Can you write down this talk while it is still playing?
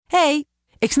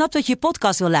Ik snap dat je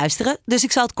podcast wil luisteren, dus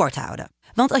ik zal het kort houden.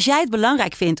 Want als jij het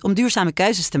belangrijk vindt om duurzame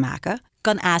keuzes te maken,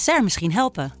 kan ASR misschien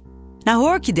helpen. Nou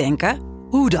hoor ik je denken,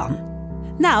 hoe dan?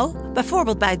 Nou,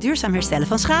 bijvoorbeeld bij het duurzaam herstellen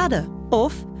van schade.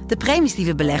 Of de premies die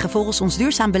we beleggen volgens ons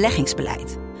duurzaam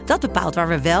beleggingsbeleid. Dat bepaalt waar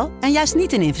we wel en juist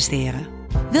niet in investeren.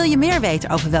 Wil je meer weten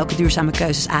over welke duurzame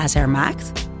keuzes ASR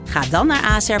maakt? Ga dan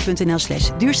naar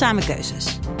asr.nl/duurzame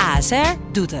keuzes. ASR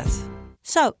doet het.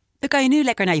 Zo, dan kan je nu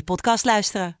lekker naar je podcast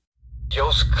luisteren.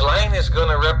 Joost Klein is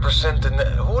gonna represent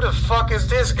who the fuck is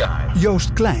this guy?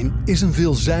 Joost Klein is een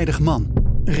veelzijdig man.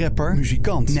 Rapper,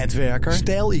 muzikant, netwerker,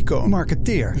 stijlicoon,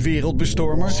 marketeer,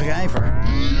 wereldbestormer, schrijver.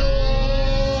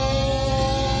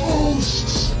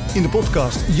 In de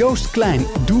podcast Joost Klein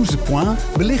 12 points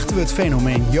belichten we het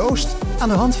fenomeen Joost aan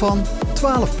de hand van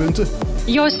 12 punten.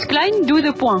 Joost Klein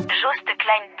 12 points. Joost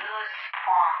Klein 12 points.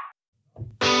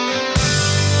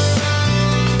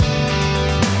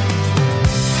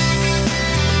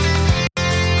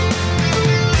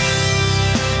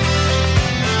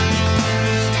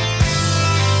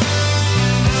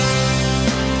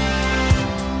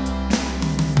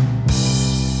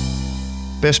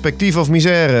 Perspectief of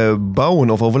misère, bouwen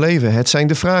of overleven? Het zijn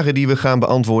de vragen die we gaan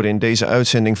beantwoorden in deze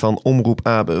uitzending van Omroep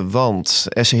Abe. Want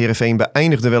SC Heerenveen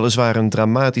beëindigde weliswaar een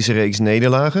dramatische reeks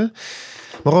nederlagen.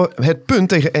 Maar het punt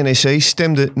tegen NEC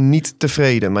stemde niet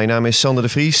tevreden. Mijn naam is Sander de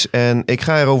Vries en ik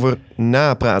ga erover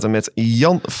napraten met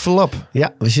Jan Flap.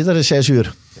 Ja, we zitten er 6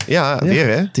 uur. Ja, weer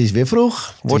hè? Het is weer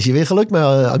vroeg. Het is je weer gelukt met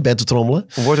uit bed te trommelen.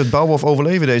 Wordt het bouwen of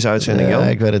overleven deze uitzending, Jan?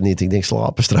 Ik weet het niet. Ik denk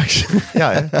slapen straks.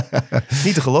 Ja, hè?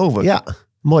 Niet te geloven. Ja,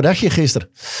 mooi dagje gisteren.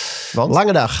 Want?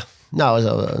 Lange dag.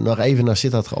 Nou, nog even naar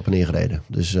Sittard op en neer gereden.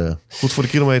 Dus, goed voor de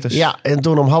kilometers. Ja, en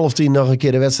toen om 9:30 nog een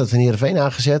keer de wedstrijd van Heerenveen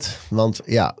aangezet. Want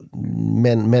ja,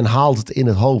 men haalt het in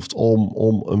het hoofd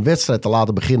om een wedstrijd te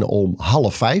laten beginnen om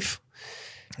 4:30.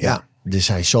 Ja, er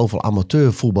zijn zoveel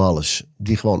amateurvoetballers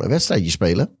die gewoon een wedstrijdje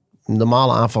spelen. De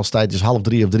normale aanvalstijd is 2:30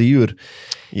 of 3 uur.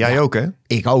 Jij ook, hè?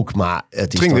 Ik ook, maar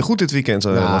het ging weer goed dit weekend,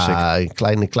 was ik.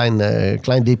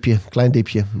 Klein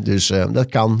dipje. Dus dat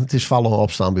kan. Het is vallen en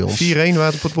opstaan bij ons. 4-1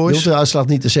 Waterport Boys. Je hoeft de uitslag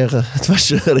niet te zeggen. Het was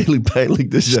redelijk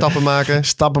pijnlijk. Dus,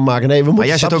 Stappen maken. Nee, we moeten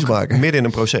jij zit ook maken. Midden in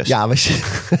een proces. Ja,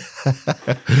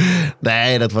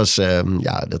 nee, dat was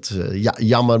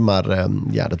jammer. Maar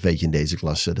dat weet je in deze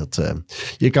klasse.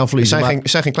 Je kan verliezen. Er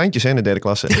zijn geen kleintjes hè, in de derde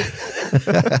klasse.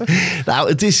 Nou,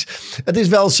 het is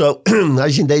wel zo.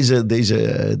 Als je in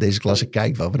deze klasse kijkt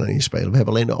waar we dan in spelen. We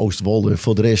hebben alleen de Oostwolde.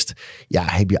 Voor de rest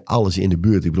heb je alles in de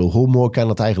buurt. Ik bedoel, hoe mooi kan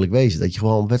het eigenlijk wezen? Dat je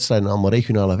gewoon wedstrijden, allemaal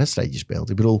regionale wedstrijdjes speelt.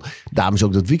 Ik bedoel, daarom is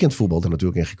ook dat weekendvoetbal er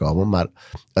natuurlijk in gekomen. Maar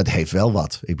het heeft wel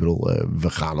wat. Ik bedoel, we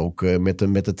gaan ook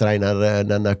met de trein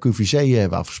naar QVC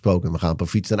hebben afgesproken. We gaan op een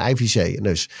fiets naar IVC.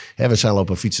 Dus we zijn al op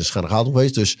een fiets naar Scharnegoud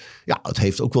geweest. Dus ja, het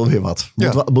heeft ook wel weer wat.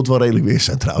 Moet wel redelijk weer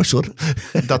zijn trouwens hoor.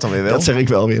 Dat dan weer wel. Dat zeg ik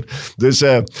wel weer. Dus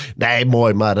nee,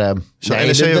 mooi. Maar zou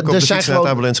NEC ook op de fiets naar het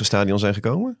Abelense stadion zijn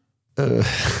gekomen?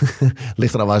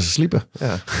 Ligt eraan waar ze sliepen.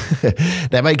 Ja.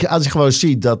 Nee, maar als ik gewoon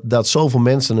zie dat zoveel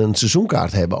mensen een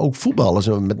seizoenkaart hebben. Ook voetballers,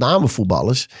 met name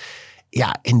voetballers.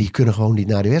 Ja, en die kunnen gewoon niet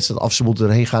naar de wedstrijd. Of ze moeten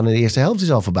erheen gaan en de eerste helft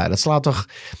is al voorbij. Dat slaat toch...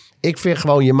 Ik vind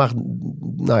gewoon, je mag...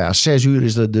 6 uur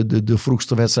is de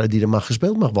vroegste wedstrijd die er mag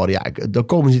gespeeld mag worden. Ja, daar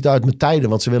komen ze niet uit met tijden,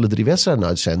 want ze willen 3 wedstrijden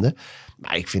uitzenden.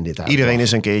 Maar ik vind dit... Iedereen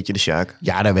is een keertje de Sjaak.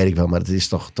 Ja, dat weet ik wel, maar het is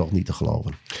toch niet te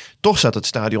geloven. Toch zat het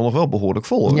stadion nog wel behoorlijk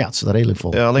vol, hoor. Ja, het zat redelijk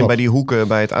vol. Alleen bij die hoeken,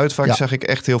 bij het uitvak, zag ik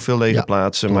echt heel veel lege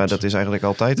plaatsen. Klopt. Maar dat is eigenlijk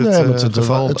altijd het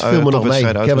geval. Het viel me nog mee.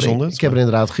 Ik heb er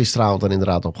inderdaad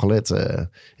gisteravond op gelet.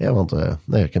 Want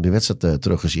ik heb die wedstrijd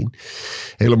teruggezien.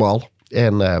 Helemaal.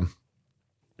 En...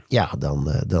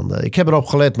 dan ik heb erop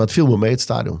gelet, maar het viel me mee het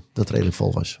stadion. Dat het redelijk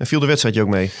vol was. En viel de wedstrijd je ook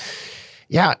mee?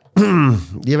 Ja,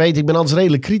 je weet, ik ben altijd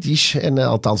redelijk kritisch. En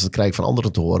althans, dat krijg ik van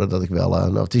anderen te horen. Dat ik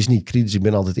wel, het is niet kritisch, ik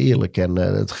ben altijd eerlijk. En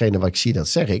hetgene wat ik zie, dat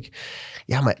zeg ik.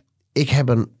 Ja, maar ik heb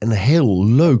een heel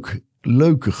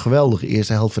leuke, geweldige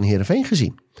eerste helft van Heerenveen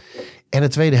gezien. En de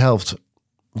tweede helft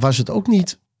was het ook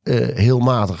niet heel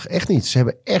matig. Echt niet. Ze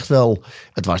hebben echt wel...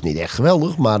 Het was niet echt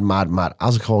geweldig, maar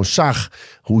als ik gewoon zag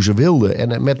hoe ze wilden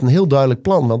en met een heel duidelijk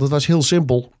plan, want het was heel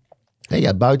simpel.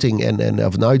 Ja, Buiting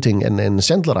of Nuiting en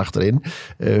Sendler achterin.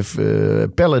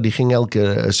 Pelle die ging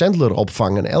elke Sendler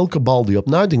opvangen. Elke bal die op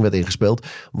Nuiting werd ingespeeld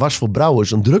was voor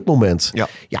Brouwers een drukmoment.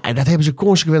 Ja, en dat hebben ze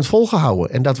consequent volgehouden.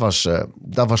 En dat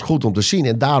was goed om te zien.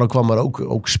 En daardoor kwam er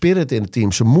ook spirit in het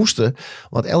team. Ze moesten,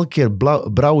 want elke keer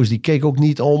Brouwers die keek ook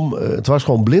niet om. Het was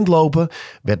gewoon blind lopen.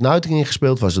 Werd Nuiting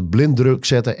ingespeeld, was het blind druk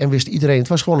zetten. En wist iedereen, het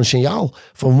was gewoon een signaal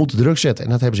van we moeten druk zetten.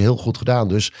 En dat hebben ze heel goed gedaan.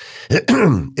 Dus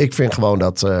ik vind gewoon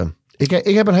dat... Ik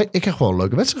heb gewoon een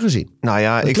leuke wedstrijd gezien. Nou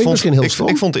ja, ik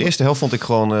vond de eerste helft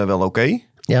gewoon wel oké.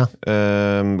 Ja.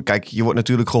 Kijk, je wordt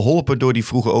natuurlijk geholpen door die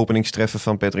vroege openingstreffen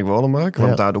van Patrick Wallenmark.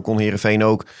 Want daardoor kon Heerenveen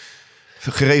ook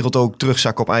geregeld ook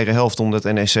terugzakken op eigen helft om dat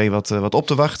NEC wat op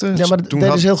te wachten. Ja, maar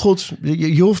dat is heel goed.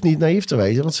 Je hoeft niet naïef te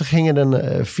wezen. Want ze gingen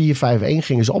een 4-5-1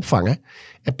 gingen ze opvangen.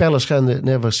 En Pelle schende,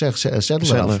 net was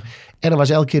Settler af. En dan was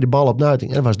elke keer de bal op Nuiting.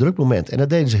 En dat was drukmoment. En dat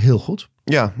deden ze heel goed.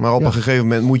 Ja, maar op een gegeven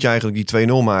moment moet je eigenlijk die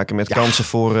 2-0 maken. Met kansen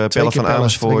voor Pelle van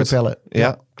Amersfoort.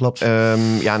 Ja, klopt.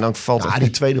 En dan valt het... Die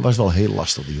tweede was wel heel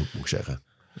lastig, die hoek, moet ik zeggen.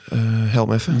 Help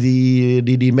me even.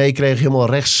 Die meekreeg helemaal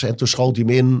rechts. En toen schoot hij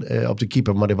hem in op de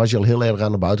keeper. Maar die was al heel erg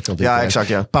aan de buitenkant. Ja, exact,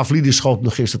 ja. Pavlidis schoot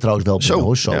nog gisteren trouwens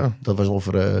wel. Zo. Ja. Dat was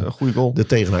over een goede goal. De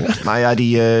tegenhanger. Maar ja,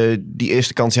 die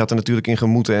eerste kans had er natuurlijk in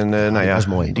gemoeten. En dat was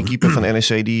mooi. Die keeper van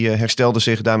NEC die herstelde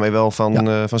zich daarmee wel van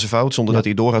zijn fout. Zonder dat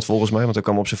hij door had volgens mij. Want hij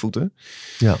kwam op zijn voeten.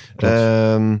 Ja,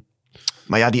 klopt.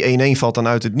 Maar ja, die 1-1 valt dan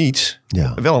uit het niets.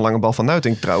 Ja. Wel een lange bal van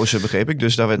Nuiting trouwens, begreep ik.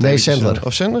 Dus daar werd Sandler.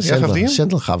 Of Sandler? Ja, gaf die hem?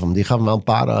 Sandler gaf hem. Die gaf hem wel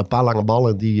een paar lange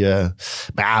ballen.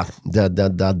 Maar ja,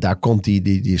 daar komt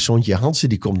die Sontje Hansen,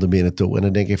 die komt er binnen toe. En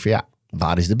dan denk ik van ja,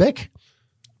 waar is de bek?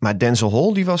 Maar Denzel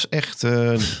Hall, die was echt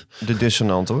de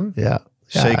dissonant hoor. Ja.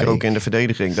 Zeker ook in de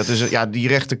verdediging. Dat is, die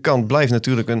rechterkant blijft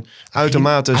natuurlijk een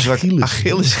uitermate zwak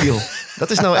Achilleshiel.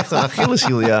 Dat is nou echt een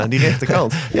Achilleshiel, ja. Die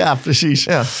rechterkant. Ja, precies.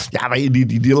 Ja, maar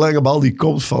die lange bal die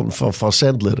komt van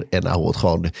Sandler. En nou wordt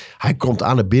gewoon... Hij komt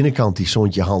aan de binnenkant, die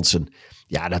Sontje Hansen.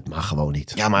 Ja, dat mag gewoon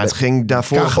niet. Ja, maar het ging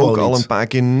daarvoor ook al een paar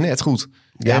keer net goed.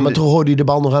 Ja, maar toen hoorde hij de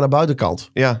bal nog aan de buitenkant.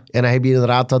 Ja. En dan heb je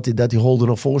inderdaad dat die Hol er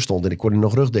nog voor stond. En ik kon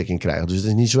nog rugdekking krijgen. Dus het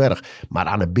is niet zo erg. Maar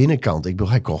aan de binnenkant, ik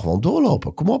bedoel, hij kon gewoon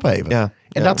doorlopen. Kom op even. Ja.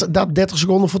 En dat 30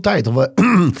 seconden voor tijd.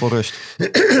 Voor rust.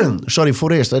 Sorry,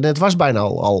 voor rust. En het was bijna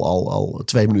al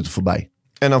 2 minuten voorbij.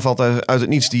 En dan valt hij uit het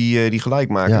niets die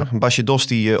gelijkmaker. Ja. Basje Dost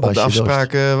die op de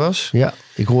afspraak was. Ja,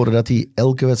 ik hoorde dat hij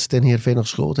elke wedstrijd in Heerenveen nog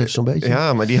gescoord heeft zo'n beetje.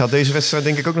 Ja, maar die had deze wedstrijd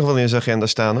denk ik ook nog wel in zijn agenda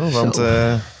staan. Hoor. Want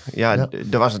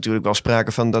er was natuurlijk wel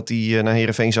sprake van dat hij naar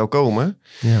Heerenveen zou komen.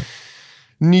 Ja.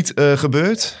 Niet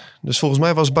gebeurd. Dus volgens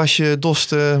mij was Basje Dost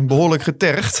behoorlijk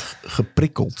getergd.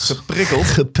 Geprikkeld.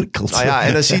 Nou ja,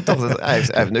 en dan zie je toch dat hij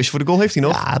heeft een neusje voor de goal heeft hij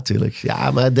nog. Ja, natuurlijk.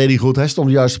 Ja, maar dat deed hij goed. Hij stond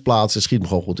op de juiste plaats en schiet hem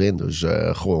gewoon goed in. Dus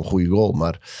gewoon een goede goal.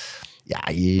 Maar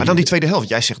maar dan die tweede helft.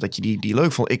 Jij zegt dat je die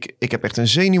leuk vond. Ik heb echt een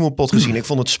zenuwenpot gezien. Ik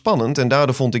vond het spannend. En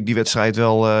daardoor vond ik die wedstrijd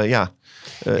wel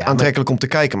aantrekkelijk om te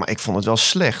kijken. Maar ik vond het wel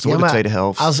slecht hoor, de tweede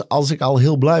helft. Als ik al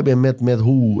heel blij ben met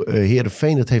hoe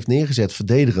Heerenveen het heeft neergezet,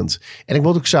 verdedigend. En ik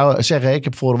moet ook zeggen, ik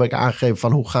heb vorige week aangegeven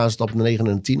van hoe gaan ze het op de 9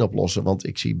 en de 10 oplossen. Want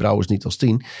ik zie Brouwers niet als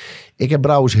 10. Ik heb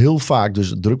Brouwers heel vaak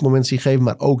dus drukmomenten zien geven.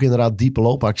 Maar ook inderdaad diepe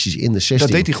loopacties in de 16.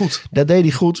 Dat deed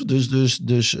hij goed.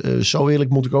 Dus zo eerlijk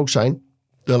moet ik ook zijn.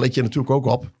 Daar let je natuurlijk ook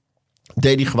op.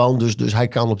 Deed hij gewoon, dus hij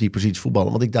kan op die positie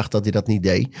voetballen. Want ik dacht dat hij dat niet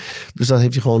deed. Dus dat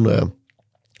heeft hij gewoon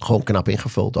knap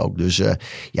ingevuld ook. Dus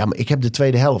maar ik heb de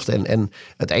tweede helft. En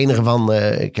het enige van...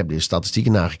 ik heb de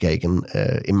statistieken nagekeken.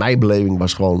 In mijn beleving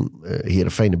was gewoon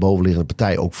Heerenveen de bovenliggende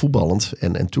partij ook voetballend.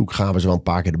 En toen gaven ze wel een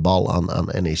paar keer de bal aan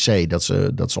NEC.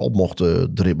 Dat ze op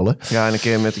mochten dribbelen. Ja, en een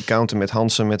keer met die counter met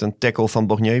Hansen met een tackle van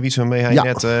Bogniewicz waarmee hij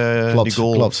net die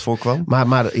goal voorkwam.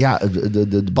 Maar ja,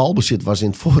 de balbezit was in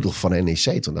het voordeel van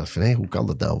NEC. Toen dacht ik van, hoe kan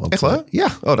dat nou? Want, echt waar? Ja.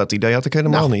 Oh, dat idee had ik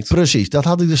helemaal niet. Precies, dat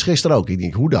had ik dus gisteren ook. Ik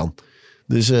denk, hoe dan?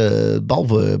 Dus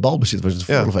balbezit was het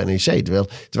voordeel van NEC.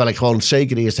 Terwijl ik gewoon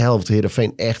zeker de eerste helft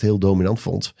Heerenveen echt heel dominant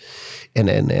vond.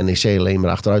 En NEC alleen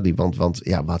maar achteruit liep. Want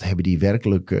wat hebben die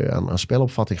werkelijk aan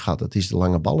spelopvatting gehad? Dat is de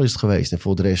lange bal is het geweest. En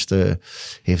voor de rest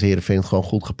heeft Heerenveen het gewoon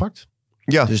goed gepakt.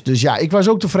 Ja. Dus ik was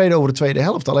ook tevreden over de tweede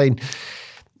helft. Alleen,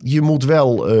 je moet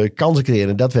wel kansen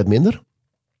creëren. Dat werd minder.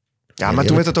 Ja, maar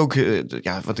toen werd het ook,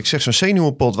 wat ik zeg, zo'n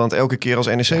zenuwenpot. Want elke keer als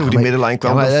NEC over die middenlijn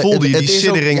kwam, dan voelde je die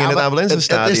siddering in het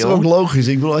Abelense-stadion. Het is toch ook logisch.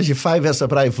 Ik bedoel, als je 5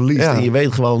 wedstrijden verliest en je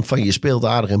weet gewoon van je speelt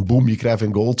aardig en boem, je krijgt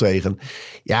een goal tegen.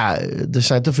 Ja, er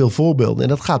zijn te veel voorbeelden en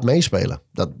dat gaat meespelen.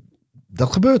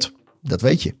 Dat gebeurt. Dat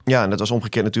weet je. Ja, en dat was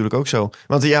omgekeerd natuurlijk ook zo.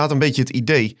 Want je had een beetje het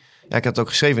idee... Ja, ik had het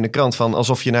ook geschreven in de krant van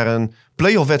alsof je naar een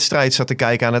play-off wedstrijd zat te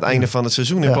kijken aan het einde van het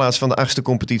seizoen in plaats van de 8e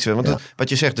competitie. Want wat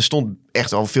je zegt, er stond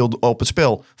echt al veel op het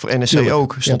spel. Voor NEC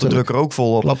ook. Stond de druk er ook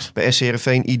vol op. Klopt. Bij SC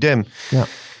Heerenveen idem.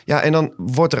 Ja, en dan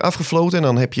wordt er afgefloten en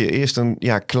dan heb je eerst een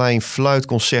klein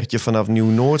fluitconcertje vanaf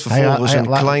Nieuw-Noord. Vervolgens een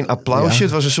klein applausje. Ja.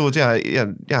 Het was een soort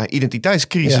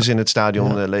identiteitscrisis in het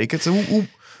stadion leek het.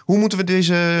 Hoe moeten we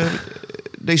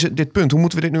dit punt, hoe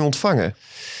moeten we dit nu ontvangen?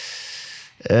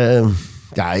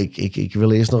 Ik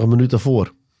wil eerst nog een minuut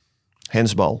daarvoor.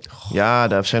 Hensbal. Ja,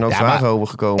 daar zijn ook vragen over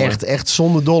gekomen. Echt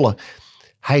zonder dolle.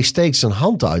 Hij steekt zijn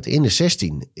hand uit in de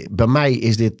 16. Bij mij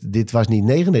is dit was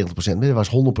niet 99%, maar dit was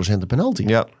 100% een penalty.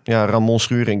 Ja, Ramon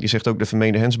Schuring, die zegt ook de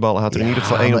vermeende hensbal had er in ieder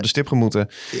geval 1 op de stip gemoeten.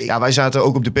 Ja, wij zaten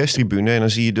ook op de perstribune en dan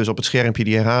zie je dus op het schermpje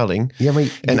die herhaling. Ja, maar en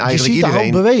je eigenlijk ziet iedereen, de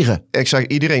hand bewegen.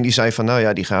 Exact, iedereen die zei van, nou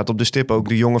ja, die gaat op de stip. Ook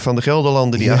de jongen van de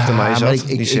Gelderlanden die achter mij zat,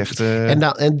 die zegt...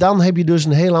 En dan heb je dus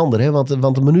een heel ander, hè?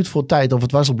 Want een minuut voor tijd, of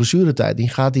het was op blessuretijd, die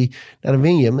gaat hij naar dan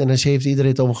win je hem en dan heeft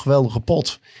iedereen het over een geweldige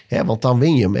pot. Hè? Want dan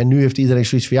win je hem. En nu heeft iedereen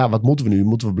zoiets van, ja, wat moeten we nu?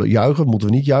 Moeten we juichen? Moeten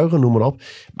we niet juichen? Noem maar op.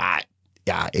 Maar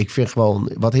ja, ik vind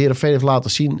gewoon, wat Heerenveen heeft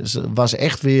laten zien, was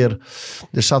echt weer,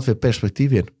 er zat weer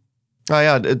perspectief in. Nou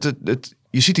ja,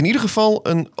 je ziet in ieder geval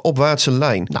een opwaartse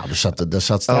lijn. Nou, er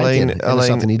zat strijd in. En er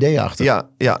zat een idee achter.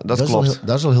 Ja, dat klopt.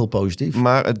 Dat is wel heel positief.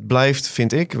 Maar het blijft,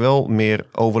 vind ik, wel meer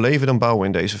overleven dan bouwen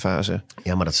in deze fase.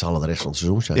 Ja, maar dat zal de rest van het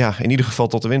seizoen zijn. Ja, in ieder geval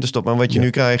tot de winterstop. Maar wat je nu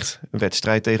krijgt, een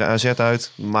wedstrijd tegen AZ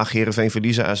uit. Mag Heerenveen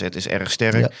verliezen. AZ is erg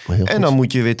sterk. Ja, en dan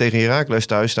moet je weer tegen Heracles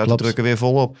thuis. Staat de druk er weer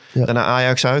volop. Ja. Daarna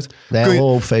Ajax uit. Nee,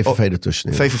 VVV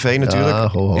ertussen. VVV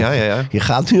natuurlijk. Ja. Je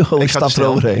gaat nu al een stap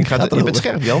eroverheen. Je bent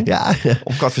scherp, Jan. Ja.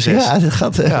 Om 5:45. Ja, dat gaat...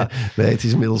 Nee, het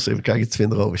is inmiddels, even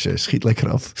kijken, 20:06. Schiet lekker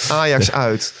af. Ajax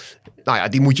uit. Nou ja,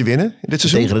 die moet je winnen dit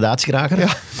seizoen. Degradatiekraker.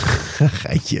 Ja.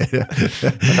 Geitje.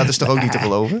 Maar dat is toch ook niet te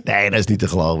geloven? Nee, dat is niet te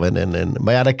geloven.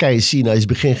 Maar ja, dan kan je zien, als je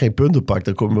begin geen punten pakt,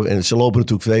 dan kom je, en ze lopen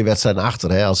natuurlijk 2 wedstrijden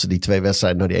achter. Hè? Als ze die 2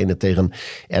 wedstrijden, nou die ene tegen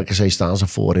RKC staan ze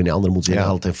voor en die andere moeten ze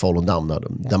inhalen tegen Volendam. Nou,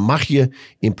 dan mag je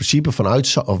in principe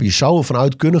vanuit, of je zou er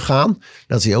vanuit kunnen gaan,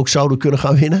 dat ze ook zouden kunnen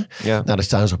gaan winnen. Ja. Nou, dan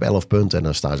staan ze op 11 punten en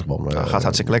dan staan ze gewoon... gaat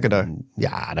hartstikke lekker daar.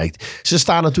 Ja, nee, ze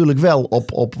staan natuurlijk wel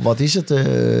op wat is het,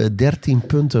 13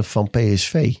 punten van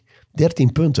PSV.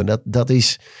 13 punten, dat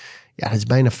is... Ja, dat is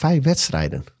bijna 5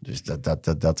 wedstrijden. Dus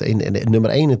dat in nummer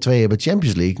 1 en 2 hebben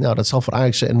Champions League. Nou, dat zal voor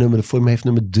Ajax en voor hem heeft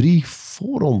nummer 3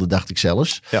 voorronde, dacht ik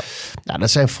zelfs. Ja. Nou,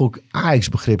 dat zijn voor Ajax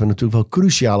begrippen natuurlijk wel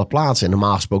cruciale plaatsen. En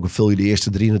normaal gesproken vul je de eerste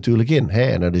 3 natuurlijk in. Hè?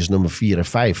 En dat is nummer 4 en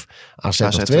 5. AZ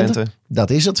of Twente. Dat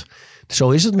is het. Zo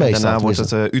is het meestal. Daarna wordt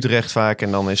het Utrecht vaak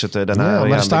en dan is het daarna een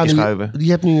beetje schuiven. Je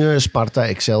hebt nu Sparta,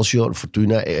 Excelsior,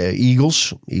 Fortuna,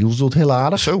 Eagles. Eagles doet heel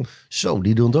aardig. Zo,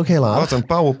 die doen het ook heel aardig. Wat een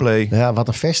powerplay. Ja, wat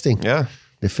een vesting. Ja.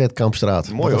 De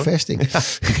Vetkampstraat. Mooi, wat een vesting.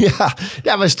 Ja.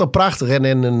 Ja, maar het is toch prachtig.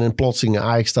 En plotseling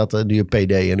Ajax staat nu een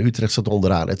PD en Utrecht staat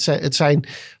onderaan. Het zijn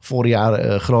vorig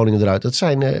jaar Groningen eruit. Het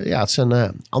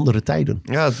zijn andere tijden.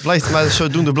 Ja, het blijft, maar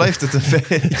zodoende blijft het een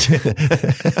beetje...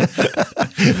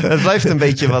 Het blijft een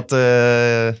beetje wat...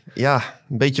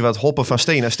 een beetje wat hoppen van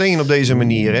steen naar steen op deze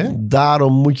manier, hè?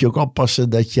 Daarom moet je ook oppassen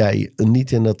dat jij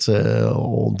niet in dat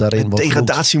daarin... Een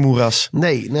degradatiemoeras.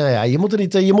 Nee, nou ja, je moet er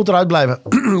niet, je moet eruit blijven.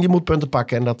 Je moet punten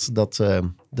pakken en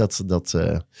dat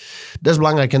is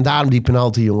belangrijk. En daarom die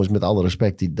penalty, jongens, met alle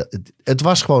respect. Het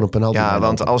was gewoon een penalty. Ja,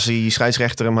 want als die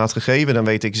scheidsrechter hem had gegeven, dan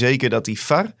weet ik zeker dat die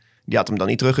VAR... Die had hem dan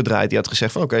niet teruggedraaid. Die had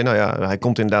gezegd van oké, nou ja, hij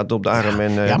komt inderdaad op de arm.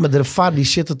 Ja, maar de VAR die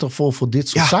zit er toch voor dit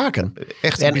soort zaken.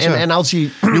 Echt en als je...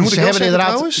 Nu moet ik wel zeggen inderdaad,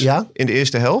 trouwens, in de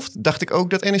eerste helft dacht ik ook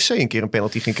dat NEC een keer een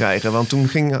penalty ging krijgen. Want toen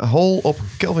ging Hol op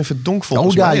Kelvin Verdonk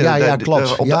volgens mij. Ja,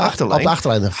 klopt. Op de achterlijn. Op de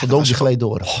achterlijn. Verdonk die gleed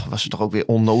door. Was het toch ook weer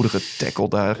onnodige tackle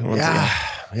daar. Want,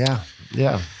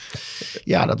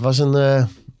 Ja, dat was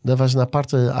een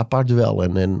apart duel.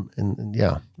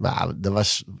 Maar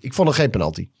ik vond het geen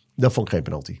penalty. Dat vond ik geen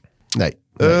penalty. Nee.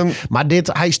 Maar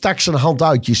hij stak zijn hand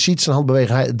uit. Je ziet zijn hand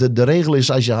bewegen. De regel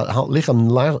is als je lichaam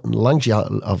langs je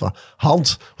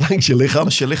hand langs je lichaam.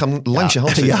 Als je lichaam langs je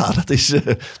hand zit. Ja, dat is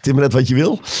net wat je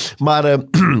wil. Maar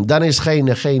dan is het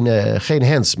geen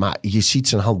hands. Maar je ziet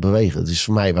zijn hand bewegen. Dus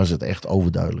voor mij was het echt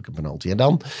overduidelijk een penalty. En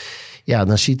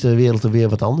dan ziet de wereld er weer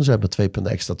wat anders uit met 2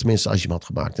 punten extra. Tenminste, als je hem had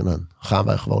gemaakt. En dan gaan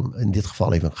wij gewoon in dit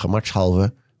geval even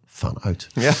gemakshalve vanuit.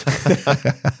 Ja.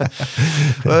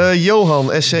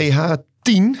 Johan,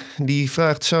 SCH10, die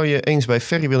vraagt... Zou je eens bij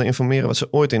Ferry willen informeren wat ze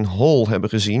ooit in Hol hebben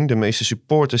gezien? De meeste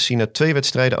supporters zien na 2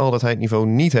 wedstrijden al dat hij het niveau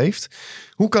niet heeft.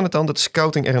 Hoe kan het dan dat de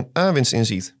scouting er een aanwinst in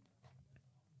ziet?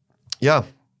 Ja,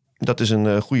 dat is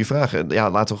een goede vraag.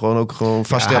 Ja, laten we gewoon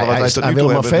vaststellen wat wij tot nu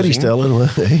toe hebben Ferry gezien. Stellen.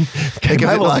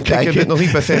 Ik heb dit nog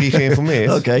niet bij Ferry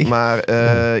geïnformeerd. Okay. Maar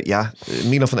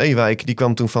Milan van Ewijk, die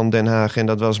kwam toen van Den Haag en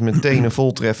dat was meteen een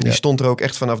voltreffer. Die stond er ook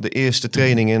echt vanaf de eerste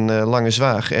training in Lange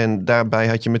Zwaag. En daarbij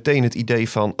had je meteen het idee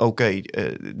van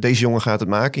deze jongen gaat het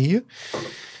maken hier.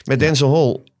 Met Denzel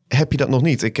Hol heb je dat nog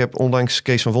niet. Ik heb onlangs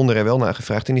Kees van Wonder er wel naar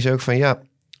gevraagd en die zei ook van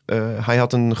hij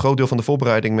had een groot deel van de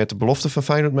voorbereiding met de belofte van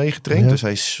Feyenoord meegetraind. Ja. Dus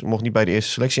hij mocht niet bij de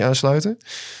eerste selectie aansluiten.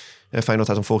 Feyenoord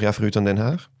had hem vorig jaar verhuurd aan Den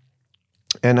Haag.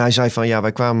 En hij zei van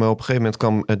wij kwamen op een gegeven moment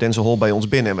kwam Denzel Hol bij ons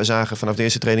binnen. En we zagen vanaf de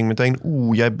eerste training meteen,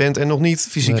 jij bent er nog niet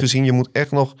fysiek gezien. Je moet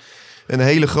echt nog een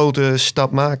hele grote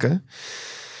stap maken.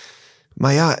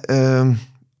 Maar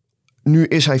Nu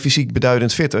is hij fysiek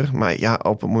beduidend fitter. Maar ja,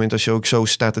 op het moment als je ook zo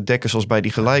staat te dekken zoals bij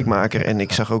die gelijkmaker. En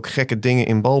ik zag ook gekke dingen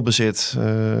in balbezit.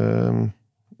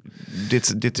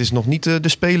 Dit is nog niet de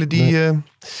speler die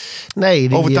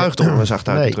overtuigd om een zacht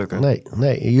uit te drukken.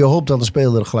 Nee, je hoopt dat een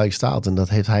speler gelijk staat. En dat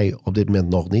heeft hij op dit moment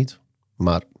nog niet.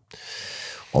 Maar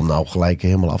om nou gelijk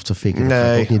helemaal af te fikken.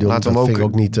 Nee, laten we hem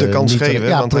ook niet de kans geven.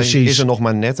 Ja, want precies. Hij is er nog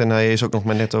maar net. En hij is ook nog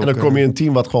maar net ook... En dan kom je in een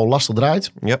team wat gewoon lastig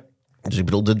draait. Ja. Dus ik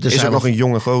bedoel, is ook nog een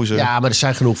jonge gozer. Ja, maar er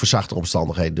zijn genoeg verzachte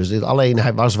omstandigheden. Dus alleen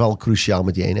hij was wel cruciaal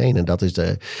met die 1-1. En dat is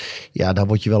daar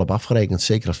word je wel op afgerekend.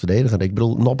 Zeker als verdediger. Ik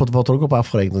bedoel, Noppert wordt er ook op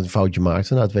afgerekend dat hij een foutje maakt.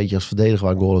 En dat weet je als verdediger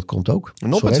waar een goal het komt ook.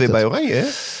 Noppert weer bij Oranje, hè?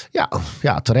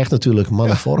 Ja, terecht natuurlijk. Man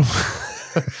in vorm.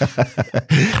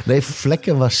 Nee,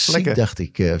 Vlekken was ziek, dacht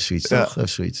ik. Zoiets, toch? Of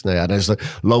zoiets. Nou ja, dan is het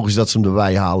logisch dat ze hem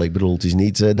erbij halen. Ik bedoel, het is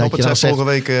niet dat je zei vorige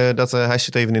week dat hij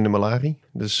zit even in de malarie.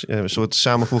 Dus een soort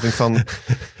samenvoeging van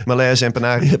malaise en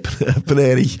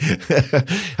Paneri.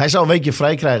 Hij zou een weekje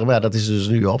vrij krijgen, maar dat is dus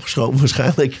nu opgeschoven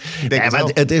waarschijnlijk.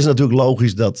 Maar het is natuurlijk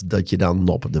logisch dat je dan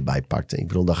Noppen erbij pakt. Ik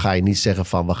bedoel, dan ga je niet zeggen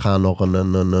van we gaan nog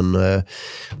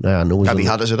wie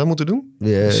hadden ze dat moeten doen?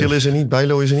 Sil is er niet,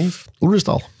 Bijlo is er niet.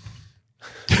 Oenerstal.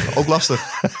 Ook lastig.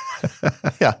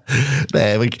 Ja,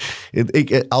 nee,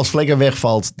 als Vlekken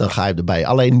wegvalt, dan ga je erbij.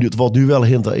 Alleen het wordt nu wel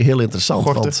heel interessant.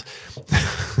 Want,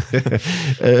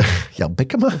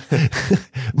 Bekkema.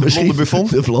 Blonde Buffon.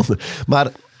 De blonde.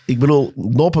 Maar ik bedoel,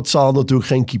 Noppert zal natuurlijk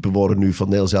geen keeper worden nu van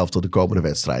Nederland zelf tot de komende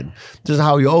wedstrijden. Dus dan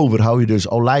hou je dus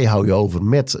Olij over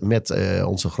met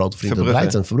onze grote vriend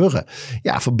Verbrugge.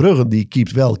 Ja, Verbrugge die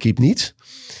keept niet.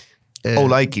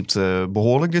 Olij keept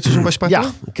behoorlijk dit seizoen bij Sparta.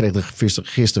 Ja, ik kreeg er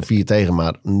gisteren 4 tegen.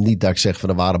 Maar niet dat ik zeg van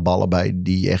er waren ballen bij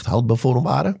die echt houdbaar voor hem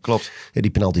waren. Klopt.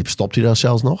 Die penalty stopt hij daar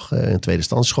zelfs nog. In tweede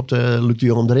stand schopte Luc de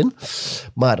Jong hem erin.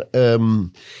 Maar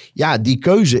die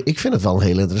keuze, ik vind het wel een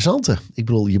heel interessante. Ik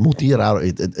bedoel, je moet hier...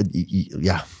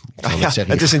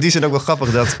 Het is in die zin ook wel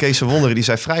grappig dat Kees van Wonderen, die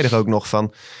zei vrijdag ook nog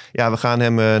van... Ja, we gaan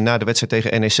hem na de wedstrijd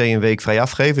tegen NEC een week vrij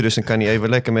afgeven. Dus dan kan hij even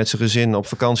lekker met zijn gezin op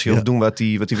vakantie of doen wat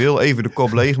hij wil. Even de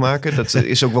kop leegmaken. Dat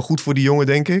is ook wel goed voor die jongen,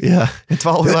 denk ik. Ja.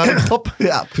 12 jaar top.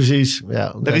 Ja, precies.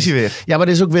 Ja, daar is hij weer. Ja, maar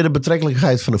dit is ook weer de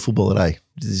betrekkelijkheid van de voetballerij.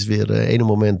 Dit is weer ene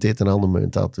moment dit en een ander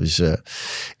moment dat. Dus,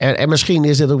 en misschien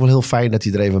is dit ook wel heel fijn dat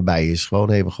hij er even bij is.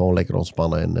 Gewoon lekker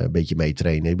ontspannen en een beetje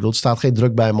meetrainen. Ik bedoel, het staat geen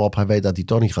druk bij hem op. Hij weet dat hij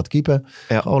toch niet gaat keepen.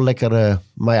 Ja. Gewoon lekker,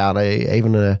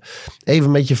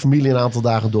 even met je familie een aantal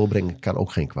dagen doorbrengen. Kan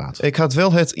ook geen kwaad. Ik had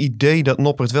wel het idee dat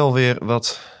Noppert wel weer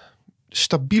wat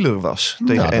stabieler was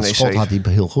tegen NEC. Dat schot had hij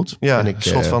heel goed. Ja, het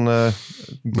schot van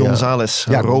González.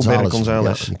 Robert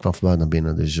González. Ja, die kwam voorbij naar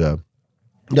binnen. Dus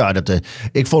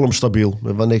ik vond hem stabiel.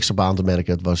 Er was niks op aan te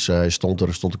merken. Het was, stond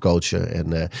te coachen.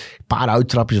 En een paar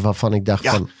uittrapjes waarvan ik dacht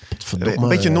van... Een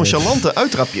beetje nonchalante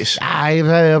uittrapjes. Ja,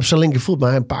 hij op zijn linkervoet.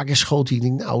 Maar een paar keer schoot hij. Ik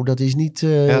denk, nou, dat is niet...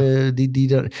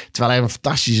 terwijl hij een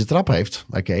fantastische trap heeft.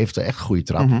 Maar hij heeft een echt goede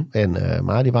trap. Mm-hmm.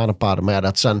 Maar die waren een paar... Maar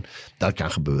ja, dat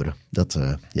kan gebeuren.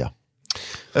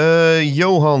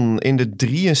 Johan, in de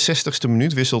 63ste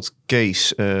minuut wisselt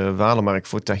Kees Walemark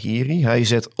voor Tahiri. Hij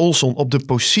zet Olsson op de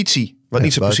positie, wat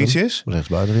niet zijn positie is.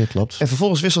 Rechtsbuiten weer, klopt. En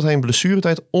vervolgens wisselt hij in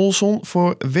blessuretijd Olsson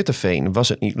voor Witteveen. Was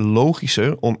het niet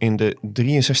logischer om in de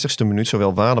 63ste minuut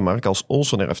zowel Walemark als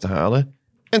Olsson eraf te halen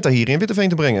en Tahiri in Witteveen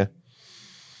te brengen?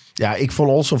 Ja, ik vond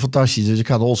Olsson fantastisch, dus ik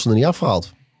had Olsson er niet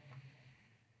afgehaald.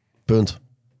 Punt.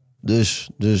 Dus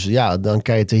ja, dan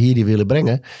kan je Tahiri willen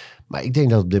brengen. Maar ik denk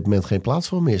dat op dit moment geen plaats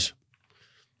voor hem is.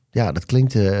 Ja, dat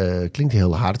klinkt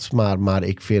heel hard. Maar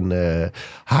ik vind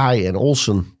Haai en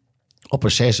Olsen op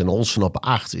een 6 en Olsen op een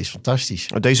 8 is fantastisch.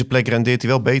 Op deze plek rendeert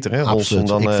hij wel beter, hè? Olsen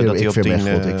dan dat hij op 10...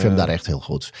 Ik vind hem daar echt heel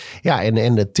goed. Ja,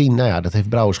 en de 10, dat heeft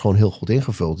Brouwers gewoon heel goed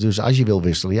ingevuld. Dus als je wil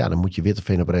wisselen, dan moet je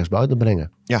Witteveen op rechts buiten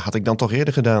brengen. Ja, had ik dan toch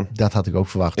eerder gedaan. Dat had ik ook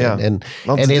verwacht. Ja. En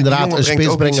inderdaad een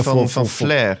spits brengen van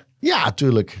flair. Ja,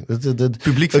 tuurlijk. Het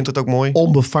publiek vindt het ook mooi.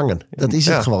 Onbevangen. Dat is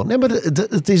het gewoon. Nee, maar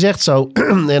het is echt zo.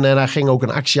 En hij ging ook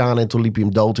een actie aan en toen liep hij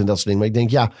hem dood en dat soort dingen. Maar ik denk,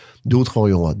 ja, doe het gewoon,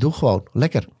 jongen. Doe gewoon.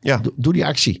 Lekker. Ja. Doe die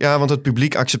actie. Ja, want het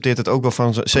publiek accepteert het ook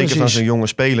wel zeker van zijn jonge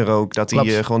speler ook. Dat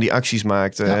hij gewoon die acties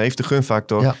maakt. Hij heeft de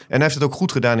gunfactor. Ja. En hij heeft het ook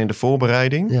goed gedaan in de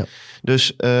voorbereiding. Ja.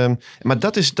 Dus, maar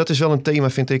dat is wel een thema,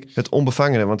 vind ik, het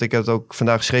onbevangene. Want ik heb het ook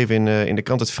vandaag geschreven in de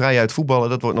krant. Het vrijuit voetballen,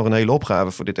 dat wordt nog een hele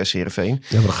opgave voor dit SC Heerenveen.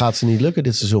 Ja, maar dat gaat ze niet lukken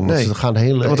dit seizoen. Want ze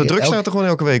gaan want de druk staat er gewoon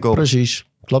elke week op. Precies,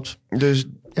 klopt. Dus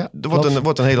Ja, er wordt een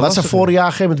hele Wat lastige. ze vorig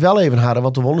jaar gegeven moment wel even hadden,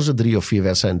 want toen wonnen ze 3 of 4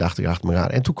 wedstrijden, dacht ik, achter elkaar.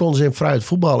 En toen konden ze in fruit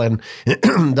voetballen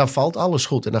en dan valt alles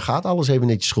goed. En dan gaat alles even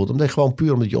netjes goed. Omdat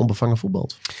je onbevangen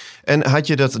voetbalt. En had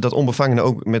je dat onbevangene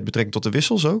ook met betrekking tot de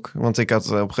wissels ook? Want ik had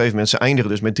op een gegeven moment, ze eindigen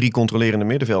dus met 3 controlerende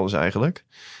middenvelders eigenlijk.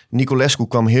 Nicolescu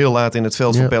kwam heel laat in het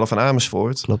veld voor Pelle van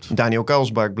Amersfoort. Klopt. Daniel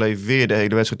Karlsbak bleef weer de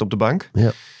hele wedstrijd op de bank.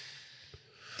 Ja.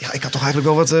 Ja, ik had toch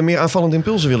eigenlijk wel wat meer aanvallende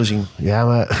impulsen willen zien. Ja,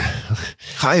 maar...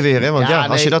 Ga je weer, hè? Want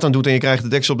als je dat dan doet en je krijgt de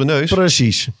deksel op de neus.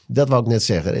 Precies, dat wou ik net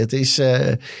zeggen. Het is,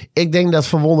 ik denk dat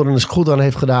Van Wonderen het goed aan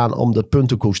heeft gedaan om de punten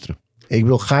te koesteren. Ik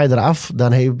bedoel, ga je eraf,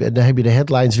 dan heb je de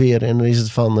headlines weer en dan is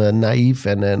het van naïef.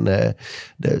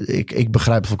 Ik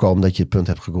begrijp volkomen dat je het punt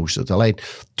hebt gekoesterd. Alleen,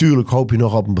 tuurlijk hoop je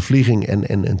nog op een bevlieging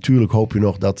en tuurlijk hoop je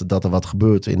nog dat er wat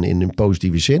gebeurt in een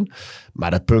positieve zin.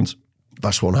 Maar dat punt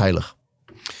was gewoon heilig.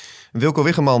 Wilco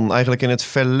Wiggeman, eigenlijk in het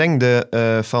verlengde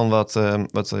van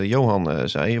wat Johan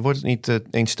zei. Wordt het niet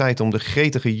eens tijd om de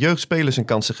gretige jeugdspelers een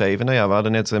kans te geven? Nou ja, we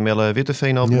hadden net Melle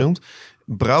Witteveen al benoemd.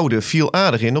 Brouwde viel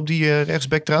aardig in op die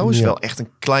rechtsback trouwens. Wel echt een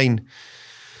klein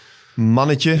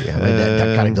mannetje. Ja, maar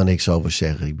daar kan ik dan niks over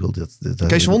zeggen. Ik bedoel,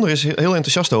 Kees Wonder is heel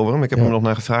enthousiast over hem. Ik heb hem nog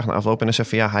naar gevraagd na afloop. En hij zegt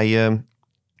van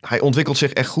hij ontwikkelt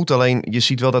zich echt goed. Alleen je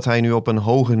ziet wel dat hij nu op een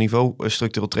hoger niveau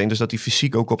structureel traint. Dus dat hij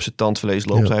fysiek ook op zijn tandvlees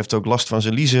loopt. Ja. Hij heeft ook last van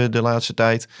zijn liezen de laatste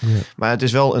tijd. Ja. Maar het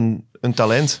is wel een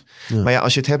talent. Ja. Maar ja,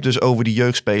 als je het hebt dus over die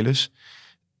jeugdspelers.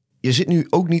 Je zit nu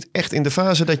ook niet echt in de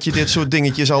fase dat je dit soort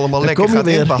dingetjes allemaal lekker gaat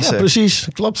inpassen. Ja, precies.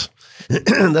 Klopt.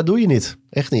 Dat doe je niet.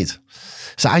 Echt niet.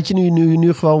 Had je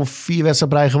nu gewoon 4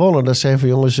 wedstrijden bij gewonnen. Dan zeggen van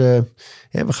jongens, we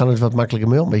gaan het wat makkelijker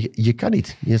mee om. Maar je kan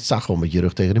niet. Je staat gewoon met je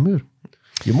rug tegen de muur.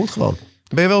 Je moet gewoon.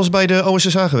 Ben je wel eens bij de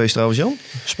OSSH geweest trouwens, Jan?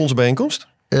 Sponsorbijeenkomst?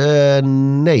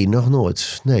 Nee, nog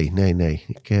nooit. Nee.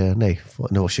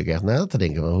 Dan was ik echt na te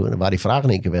denken waar die vraag in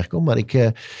één keer wegkomt. Maar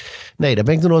nee, daar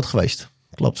ben ik nog nooit geweest.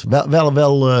 Klopt.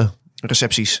 Wel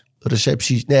recepties.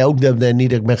 Nee, ook niet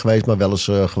dat ik ben geweest, maar wel eens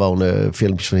gewoon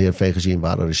filmpjes van Heerenveen gezien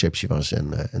waar een receptie was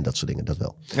en dat soort dingen, dat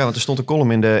wel. Ja, want er stond een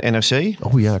column in de NRC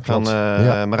van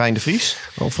Marijn de Vries.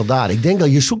 Oh, vandaar. Ik denk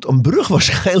dat je zoekt een brug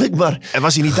waarschijnlijk, maar... En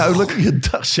was hij niet duidelijk?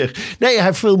 Goeiedag zeg. Nee,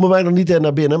 hij filmde mij nog niet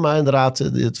naar binnen, maar inderdaad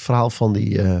het verhaal van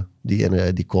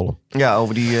die column. Ja,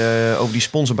 over die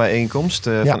sponsorbijeenkomst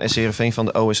van SC Heerenveen van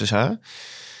de OSSH.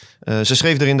 Ze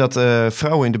schreef erin dat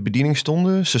vrouwen in de bediening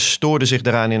stonden. Ze stoorden zich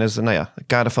daaraan in het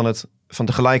kader van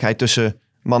de gelijkheid tussen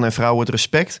man en vrouw, het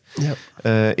respect.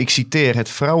 Ja. Ik citeer, het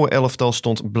vrouwenelftal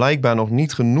stond blijkbaar nog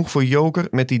niet genoeg voor joker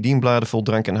met die dienbladen vol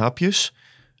drank en hapjes.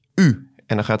 U,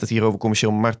 en dan gaat het hier over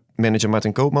commercieel manager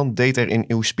Martin Koopman, deed er in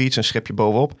uw speech een schepje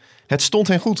bovenop. Het stond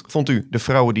hen goed, vond u. De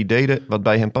vrouwen die deden wat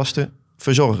bij hen paste,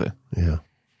 verzorgen. Ja.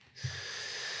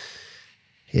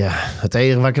 Ja, het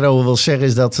enige wat ik erover wil zeggen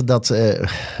is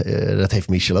dat heeft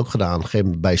Michel ook gedaan.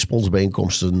 Bij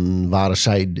sponsorbijeenkomsten waren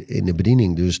zij in de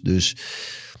bediening. Dus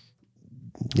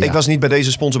ja. Ik was niet bij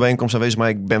deze sponsorbijeenkomst aanwezig, maar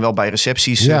ik ben wel bij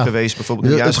recepties geweest.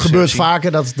 Bijvoorbeeld het gebeurt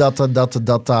vaker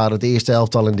dat daar het eerste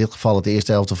elftal, in dit geval het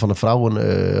eerste elftal van de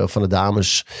vrouwen, van de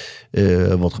dames,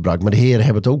 wordt gebruikt. Maar de heren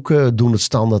hebben het ook, doen het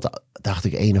standaard, dacht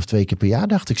ik 1 of 2 keer per jaar,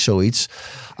 dacht ik zoiets.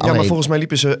 Ja, maar volgens mij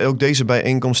liepen ze ook deze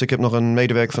bijeenkomst. Ik heb nog een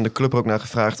medewerker van de club er ook naar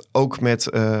gevraagd. Ook met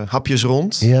hapjes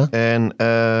rond. Ja. En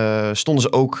stonden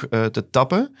ze ook te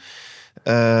tappen.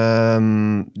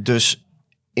 Dus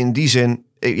in die zin,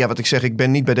 wat ik zeg, ik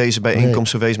ben niet bij deze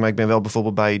bijeenkomst geweest. Maar ik ben wel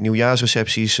bijvoorbeeld bij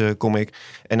nieuwjaarsrecepties kom ik.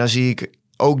 En dan zie ik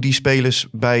ook die spelers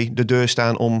bij de deur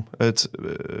staan om het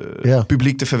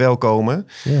publiek te verwelkomen.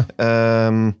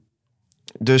 Ja.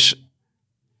 Dus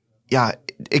ja,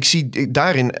 ik zie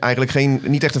daarin eigenlijk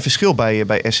niet echt een verschil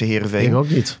bij SC Heerenveen. Ik ook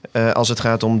niet. Als het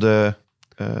gaat om de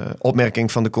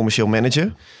opmerking van de commercieel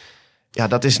manager. Ja,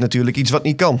 dat is natuurlijk iets wat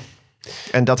niet kan.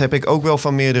 En dat heb ik ook wel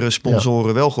van meerdere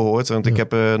sponsoren wel gehoord. Want ik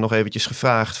heb nog eventjes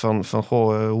gevraagd van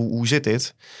hoe zit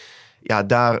dit? Ja,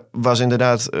 daar was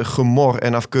inderdaad gemor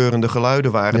en afkeurende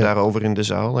geluiden waren daarover in de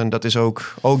zaal. En dat is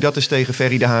ook dat is tegen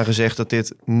Ferry de Haan gezegd dat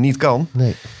dit niet kan.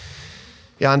 Nee.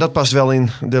 Ja, en dat past wel in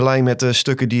de lijn met de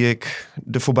stukken die ik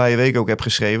de voorbije week ook heb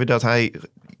geschreven. Dat hij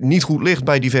niet goed ligt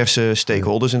bij diverse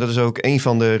stakeholders. En dat is ook een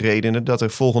van de redenen dat er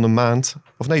volgende maand,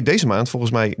 deze maand,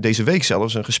 volgens mij deze week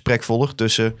zelfs, een gesprek volgt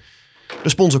tussen de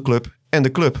sponsorclub en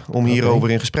de club. Om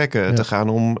hierover in gesprek te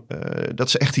gaan. Dat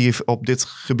ze echt hier op dit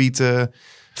gebied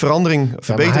verbetering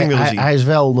willen zien. Hij is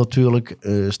wel natuurlijk,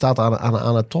 staat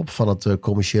aan de top van het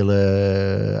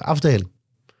commerciële afdeling.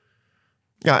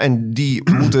 Ja, en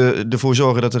die moeten ervoor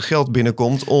zorgen dat er geld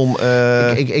binnenkomt om...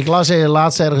 Ik las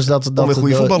laatst ergens dat om weer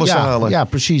goede voetballers te halen. Ja,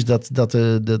 precies. Dat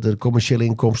de commerciële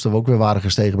inkomsten ook weer waren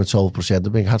gestegen met zoveel procent.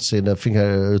 Dat ben ik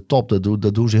hartstikke top.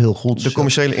 Dat doen ze heel goed. De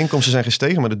commerciële inkomsten zijn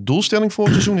gestegen, maar de doelstelling voor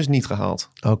het seizoen is niet gehaald.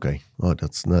 Oké. Oh,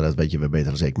 dat weet je weer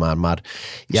beter dan ik. Maar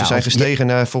ze zijn gestegen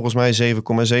naar volgens mij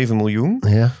 7,7 miljoen.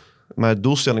 Ja. Maar de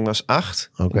doelstelling was 8.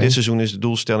 Okay. Dit seizoen is de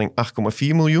doelstelling 8,4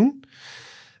 miljoen.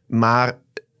 Maar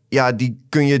ja, die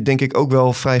kun je denk ik ook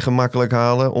wel vrij gemakkelijk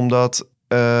halen. Omdat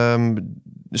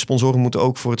de sponsoren moeten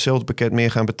ook voor hetzelfde pakket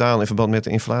meer gaan betalen in verband met de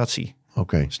inflatie.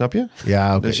 Oké. Snap je?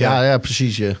 Ja, okay. Dus ja,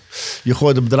 precies. Je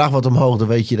gooit het bedrag wat omhoog, dan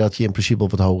weet je dat je in principe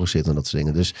op het hoger zit en dat soort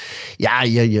dingen. Dus ja,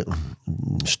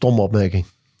 stomme opmerking.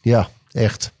 Ja,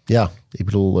 echt. Ja, ik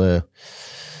bedoel,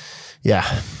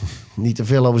 niet te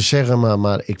veel over zeggen,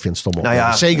 maar ik vind het stom opmerking.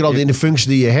 Nou ja, zeker al in de functie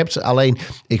die je hebt. Alleen,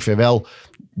 ik vind wel...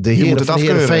 De heren van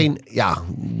Heerenveen, ja,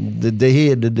 de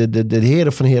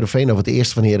heren van Heerenveen, of het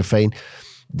eerste van Heerenveen,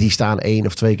 die staan 1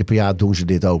 of 2 keer per jaar doen ze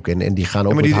dit ook. En die gaan ook.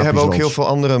 Ja, maar die hebben ook heel veel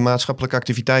andere maatschappelijke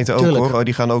activiteiten ook, hoor.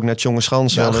 Die gaan ook naar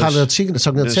Tjongeschans. Ja, gaan dat zou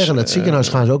ik net zeggen. Het ziekenhuis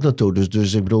gaan ze ook naartoe.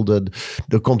 Dus ik bedoel,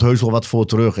 er komt heus wel wat voor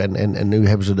terug. En nu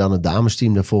hebben ze dan het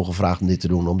damesteam daarvoor gevraagd om dit te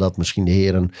doen. Omdat misschien de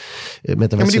heren met de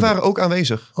wedstrijd... maar die waren ook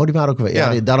aanwezig. Oh, die waren ook weer.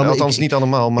 Ja, daarom, althans niet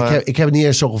allemaal. Maar... Ik heb het niet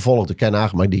eens zo gevolgd. Ik ken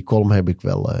maar die column heb ik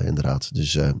wel inderdaad.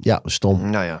 Dus stom.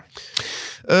 Nou ja.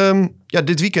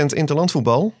 Dit weekend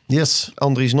interlandvoetbal. Yes.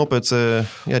 Andries Noppert,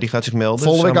 die gaat zich melden.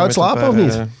 Volgende week uitslapen of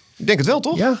niet? Ik denk het wel,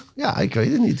 toch? Ja, ik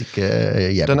weet het niet.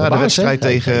 Daarna de wedstrijd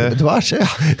tegen...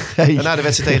 Daarna de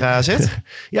wedstrijd tegen AZ.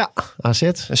 Ja, AZ.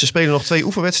 En ze spelen nog 2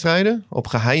 oefenwedstrijden op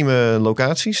geheime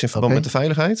locaties in verband met de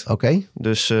veiligheid. Oké.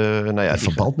 Dus, in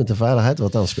verband met de veiligheid?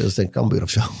 Wat dan? Spelen ze tegen Cambuur of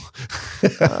zo?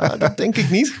 Dat denk ik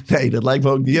niet. Nee, dat lijkt me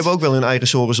ook niet. Die hebben ook wel hun eigen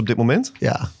sores op dit moment.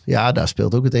 Ja, daar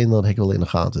speelt ook het een en ander wel in de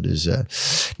gaten. Dus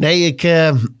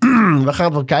we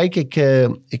gaan wel kijken.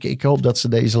 Ik hoop dat ze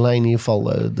deze lijn in ieder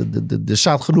geval... Er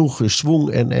staat genoeg schwung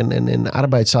en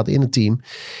arbeid staat in het team.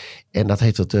 En dat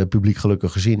heeft het publiek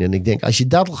gelukkig gezien. En ik denk, als je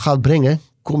dat gaat brengen,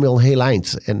 kom je al een heel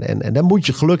eind. En dan moet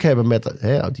je geluk hebben met,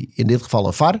 in dit geval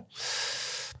een VAR.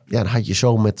 Ja, dan had je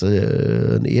zo met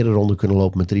een eerder ronde kunnen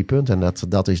lopen met 3 punten. En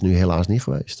dat is nu helaas niet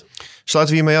geweest.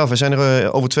 Sluiten we hiermee af. We zijn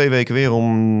er over 2 weken weer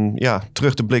om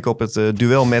terug te blikken op het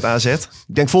duel met AZ. Ik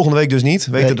denk volgende week dus niet.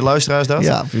 Weten de luisteraars dat?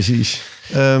 Ja, precies.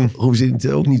 Hoeven ze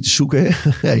het ook niet te zoeken.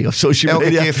 Hè? Op social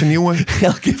media. Elke keer vernieuwen.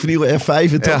 Elke keer vernieuwen en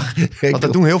 5 en toch. Want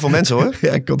dat doen heel veel mensen, hoor.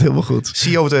 Ja, komt helemaal goed.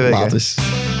 Zie je over 2 weken. Later.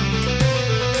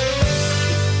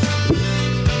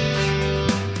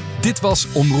 Dit was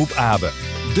Omroep Abe.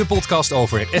 De podcast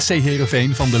over SC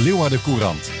Heerenveen van de Leeuwarden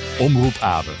Courant. Omroep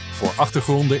Abe. Voor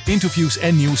achtergronden, interviews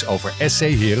en nieuws over SC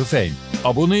Heerenveen.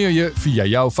 Abonneer je via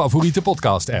jouw favoriete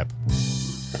podcast-app.